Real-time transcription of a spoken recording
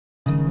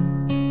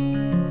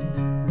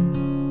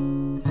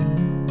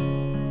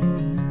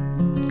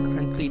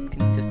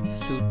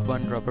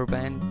one rubber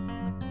band,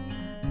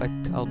 but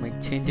I'll make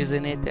changes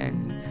in it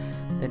and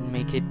then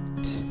make it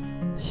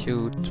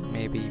shoot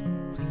maybe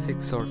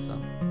 6 or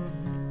so.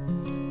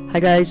 Hi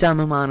guys, I'm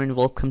Aman and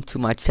welcome to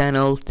my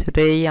channel.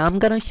 Today I'm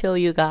gonna show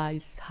you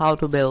guys how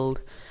to build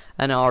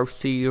an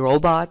RC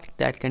robot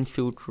that can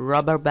shoot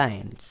rubber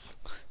bands.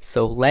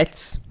 So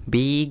let's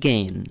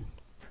begin.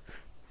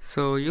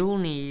 So you'll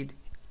need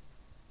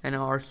an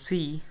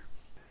RC,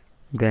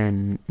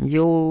 then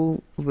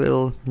you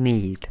will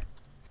need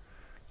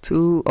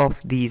 2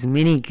 of these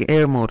mini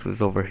gear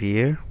motors over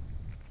here,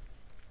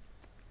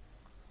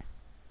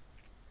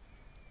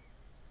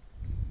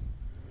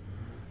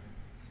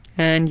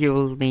 and you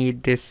will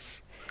need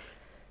this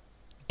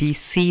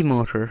DC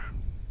motor.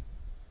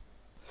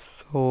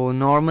 So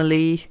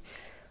normally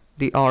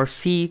the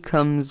RC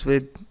comes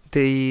with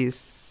the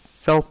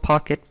cell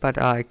pocket, but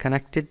I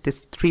connected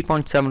this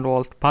 3.7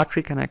 volt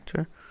battery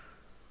connector.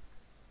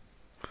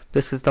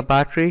 This is the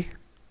battery.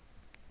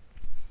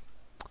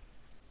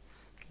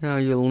 Now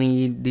you'll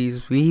need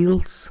these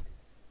wheels,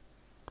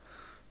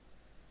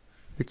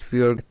 which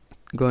we are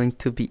going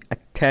to be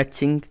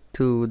attaching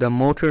to the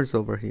motors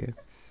over here.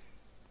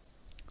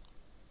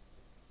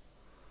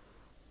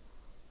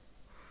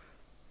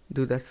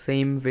 Do the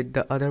same with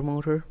the other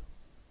motor.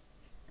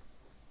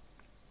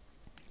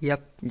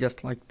 Yep,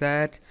 just like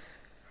that.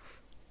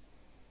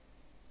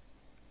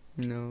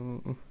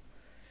 No.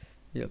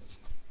 Yep.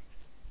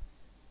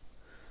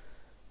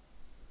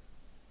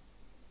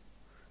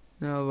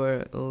 Now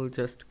we'll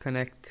just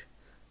connect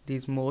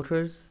these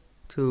motors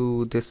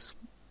to this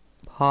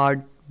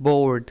hard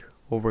board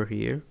over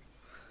here.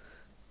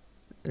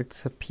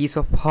 It's a piece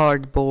of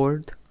hard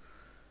board.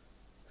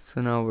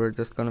 So now we're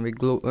just gonna be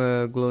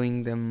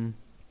gluing them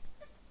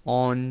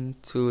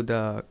onto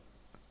the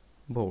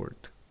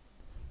board.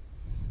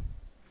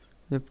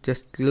 Yep,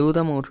 just glue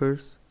the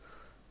motors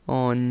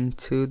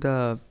onto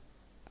the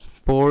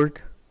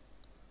board,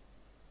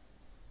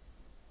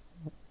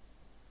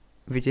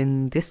 which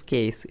in this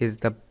case is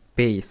the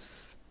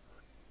base.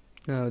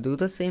 Now do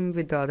the same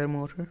with the other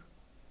motor.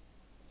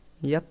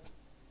 Yep,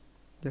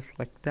 just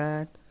like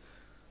that.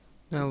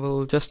 Now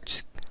we'll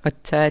just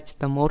attach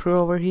the motor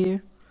over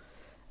here,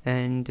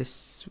 and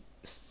this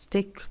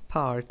stick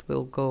part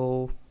will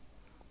go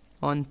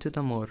onto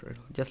the motor,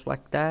 just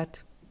like that.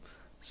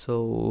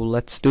 So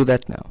let's do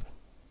that now.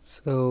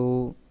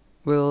 So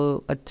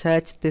we'll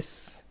attach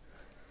this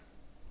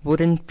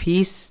wooden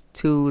piece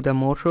to the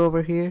motor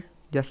over here,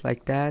 just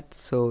like that,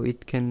 so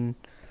it can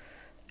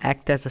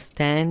act as a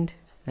stand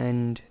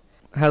and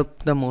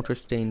help the motor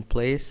stay in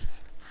place.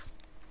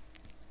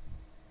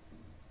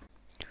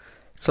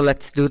 So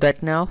let's do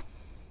that now.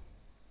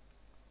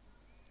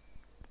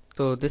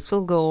 So this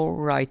will go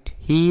right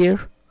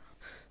here.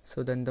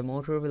 So then the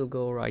motor will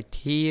go right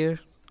here.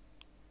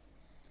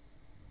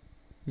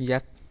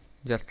 Yep,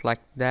 just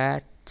like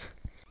that.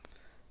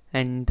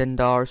 And then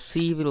the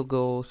RC will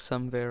go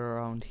somewhere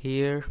around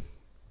here.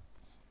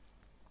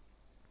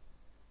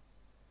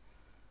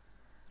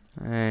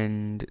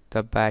 And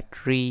the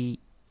battery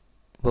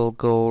will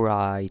go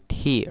right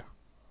here.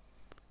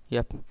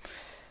 Yep.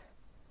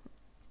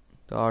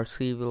 The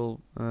RC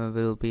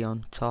will be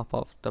on top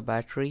of the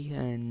battery,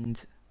 and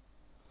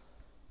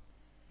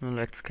now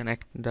let's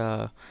connect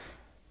the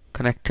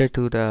connector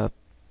to the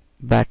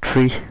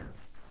battery.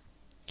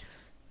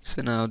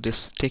 So now this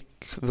stick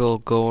will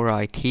go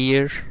right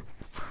here.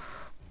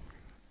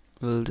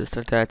 We'll just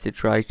attach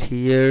it right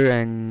here,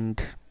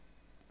 and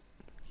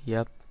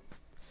yep,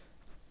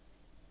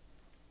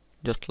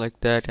 just like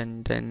that,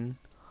 and then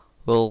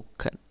we'll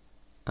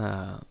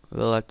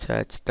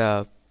attach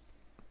the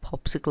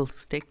popsicle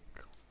stick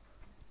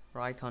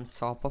right on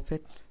top of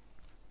it.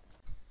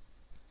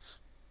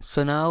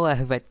 So now I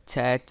have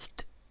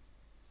attached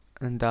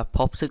the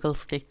popsicle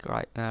stick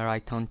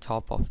right on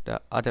top of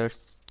the other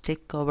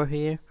stick over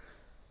here.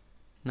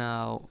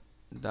 Now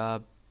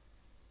the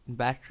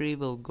battery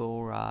will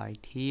go right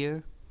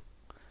here,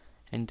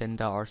 and then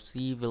the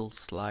RC will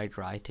slide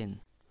right in.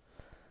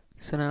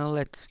 So now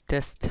let's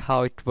test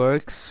how it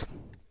works.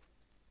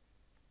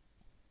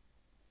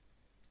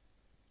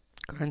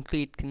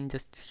 Currently it can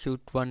just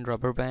shoot one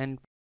rubber band,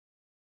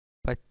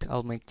 but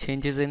I'll make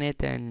changes in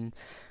it and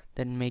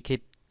then make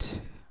it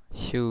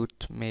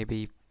shoot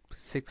maybe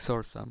 6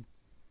 or some.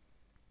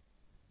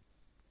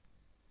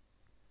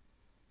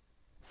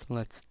 So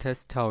let's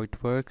test how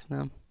it works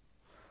now.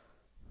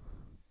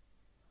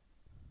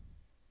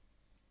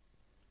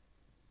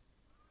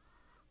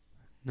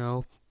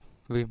 No,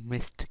 we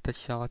missed the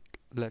shot.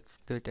 Let's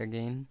do it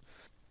again.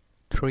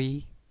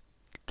 3,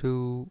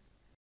 2,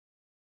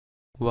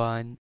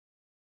 1,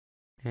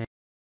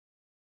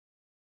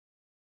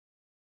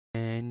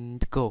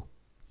 and go.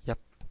 Yep,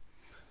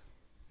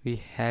 we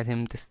had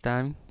him this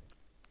time.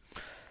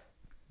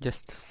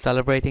 Just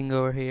celebrating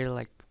over here,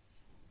 like,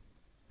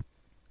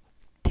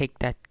 take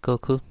that,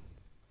 Goku.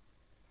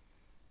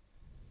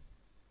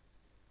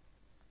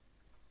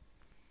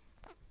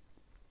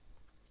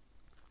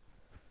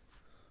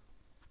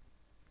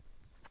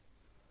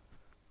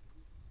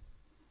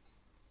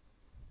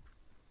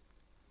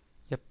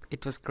 Yep,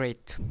 it was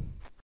great.